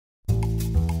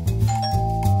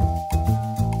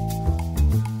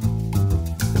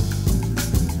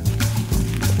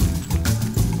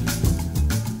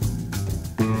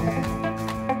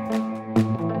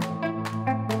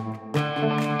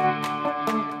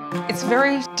It's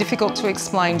very difficult to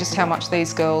explain just how much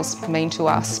these girls mean to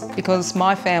us because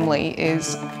my family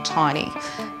is tiny.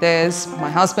 There's my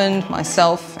husband,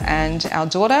 myself and our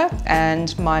daughter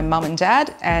and my mum and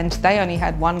dad, and they only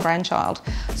had one grandchild.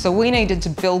 So we needed to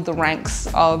build the ranks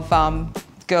of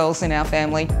girls in our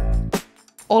family.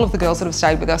 All of the girls that have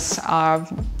stayed with us are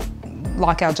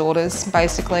like our daughters,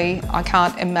 basically. I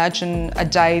can't imagine a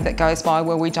day that goes by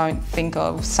where we don't think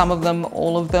of some of them,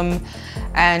 all of them,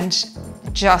 and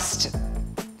just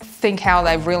think how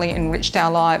they've really enriched our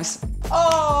lives.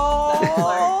 Oh,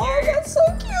 that's so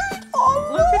cute. Oh,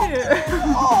 look at it.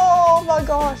 Oh my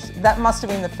gosh. That must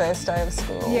have been the first day of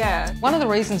school. Yeah. One of the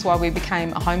reasons why we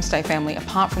became a homestay family,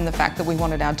 apart from the fact that we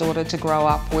wanted our daughter to grow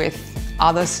up with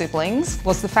other siblings,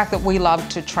 was the fact that we loved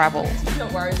to travel.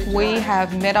 Don't worry, we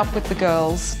have met up with the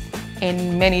girls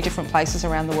in many different places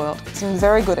around the world. Some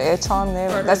very good airtime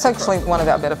there. That's actually one of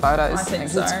our better photos. I think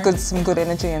so. It's good, some good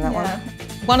energy in that one.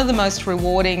 One of the most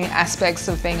rewarding aspects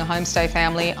of being a homestay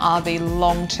family are the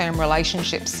long-term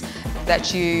relationships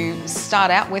that you start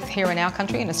out with here in our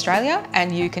country, in Australia,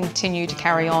 and you continue to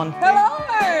carry on. Hello!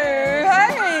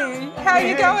 Hey! How are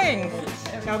you going?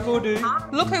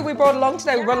 Look who we brought along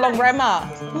today. We brought along Grandma.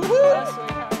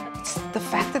 The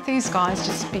fact that these guys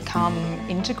just become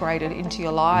integrated into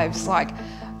your lives, like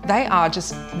they are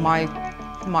just my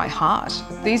heart.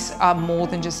 These are more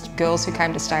than just girls who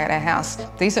came to stay at our house.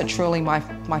 These are truly my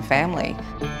family.